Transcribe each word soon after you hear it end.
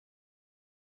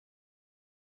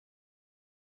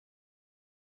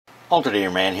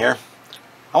Alternator Man here.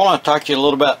 I want to talk to you a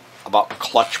little bit about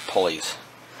clutch pulleys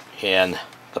and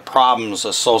the problems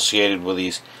associated with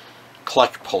these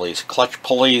clutch pulleys. Clutch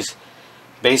pulleys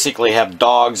basically have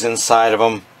dogs inside of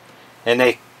them, and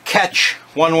they catch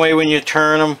one way when you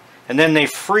turn them, and then they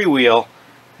freewheel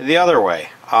the other way.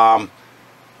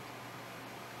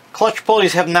 Clutch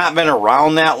pulleys have not been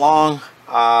around that long.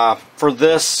 For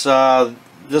this,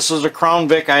 this is a Crown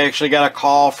Vic. I actually got a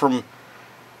call from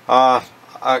a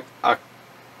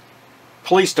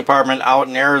police department out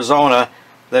in Arizona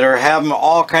that are having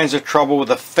all kinds of trouble with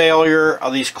the failure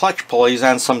of these clutch pulleys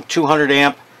on some 200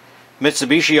 amp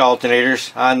Mitsubishi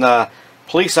alternators on the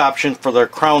police option for their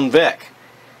Crown Vic,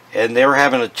 and they were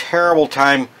having a terrible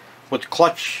time with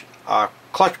clutch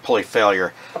pulley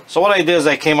failure. So what I did is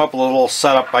I came up with a little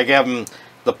setup. I gave them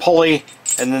the pulley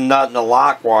and the nut and the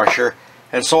lock washer,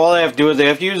 and so all they have to do is they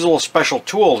have to use a little special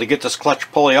tool to get this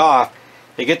clutch pulley off.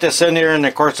 They get this in there, and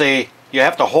of course you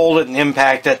have to hold it and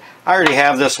impact it. I already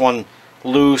have this one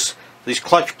loose. These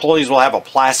clutch pulleys will have a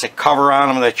plastic cover on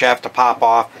them that you have to pop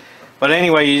off. But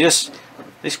anyway,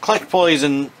 these clutch pulleys,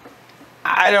 and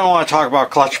I don't want to talk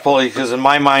about clutch pulleys because in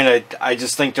my mind I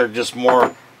just think they're just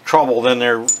more trouble than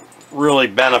they're really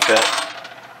benefit.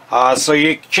 So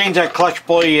you change that clutch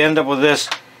pulley, you end up with this.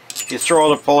 You throw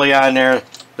the pulley on there,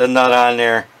 the nut on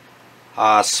there,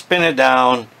 spin it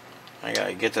down. I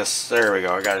gotta get this, there we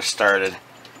go, I got it started.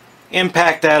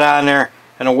 Impact that on there,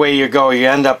 and away you go. You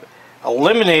end up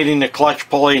eliminating the clutch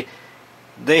pulley.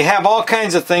 They have all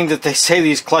kinds of things that they say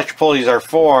these clutch pulleys are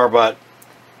for, but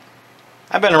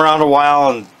I've been around a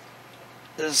while,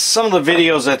 and some of the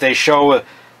videos that they show with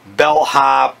belt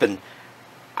hop, and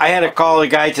I had to call a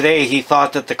guy today. He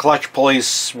thought that the clutch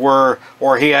pulleys were,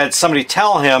 or he had somebody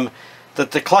tell him that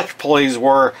the clutch pulleys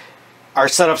are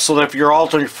set up so that if your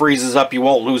alternator freezes up you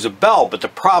won't lose a belt. But the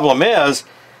problem is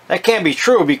that can't be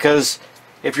true, because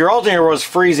if your alternator was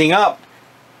freezing up,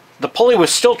 the pulley would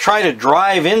still try to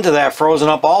drive into that frozen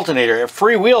up alternator. It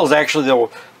freewheels, actually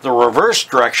the reverse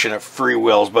direction it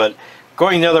freewheels, but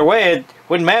going the other way, it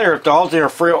wouldn't matter if the alternator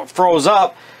froze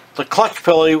up. The clutch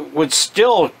pulley would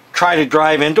still try to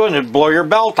drive into it and it'd blow your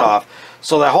belt off.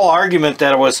 So that whole argument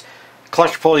that it was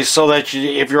clutch pulleys so that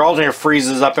if your alternator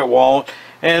freezes up it won't.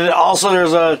 And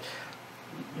also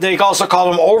they also call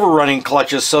them overrunning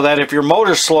clutches, so that if your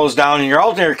motor slows down and your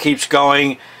alternator keeps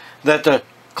going, that the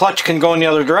clutch can go in the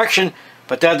other direction,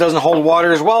 but that doesn't hold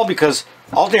water as well, because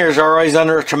alternators are always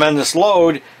under a tremendous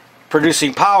load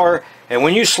producing power, and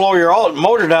when you slow your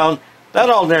motor down,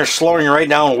 that alternator is slowing right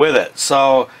down with it.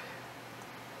 So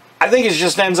I think it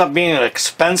just ends up being an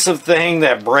expensive thing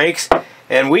that breaks,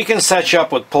 and we can set you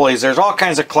up with pulleys. There's all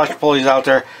kinds of clutch pulleys out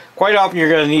there. Quite often you're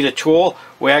going to need a tool.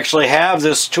 We actually have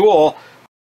this tool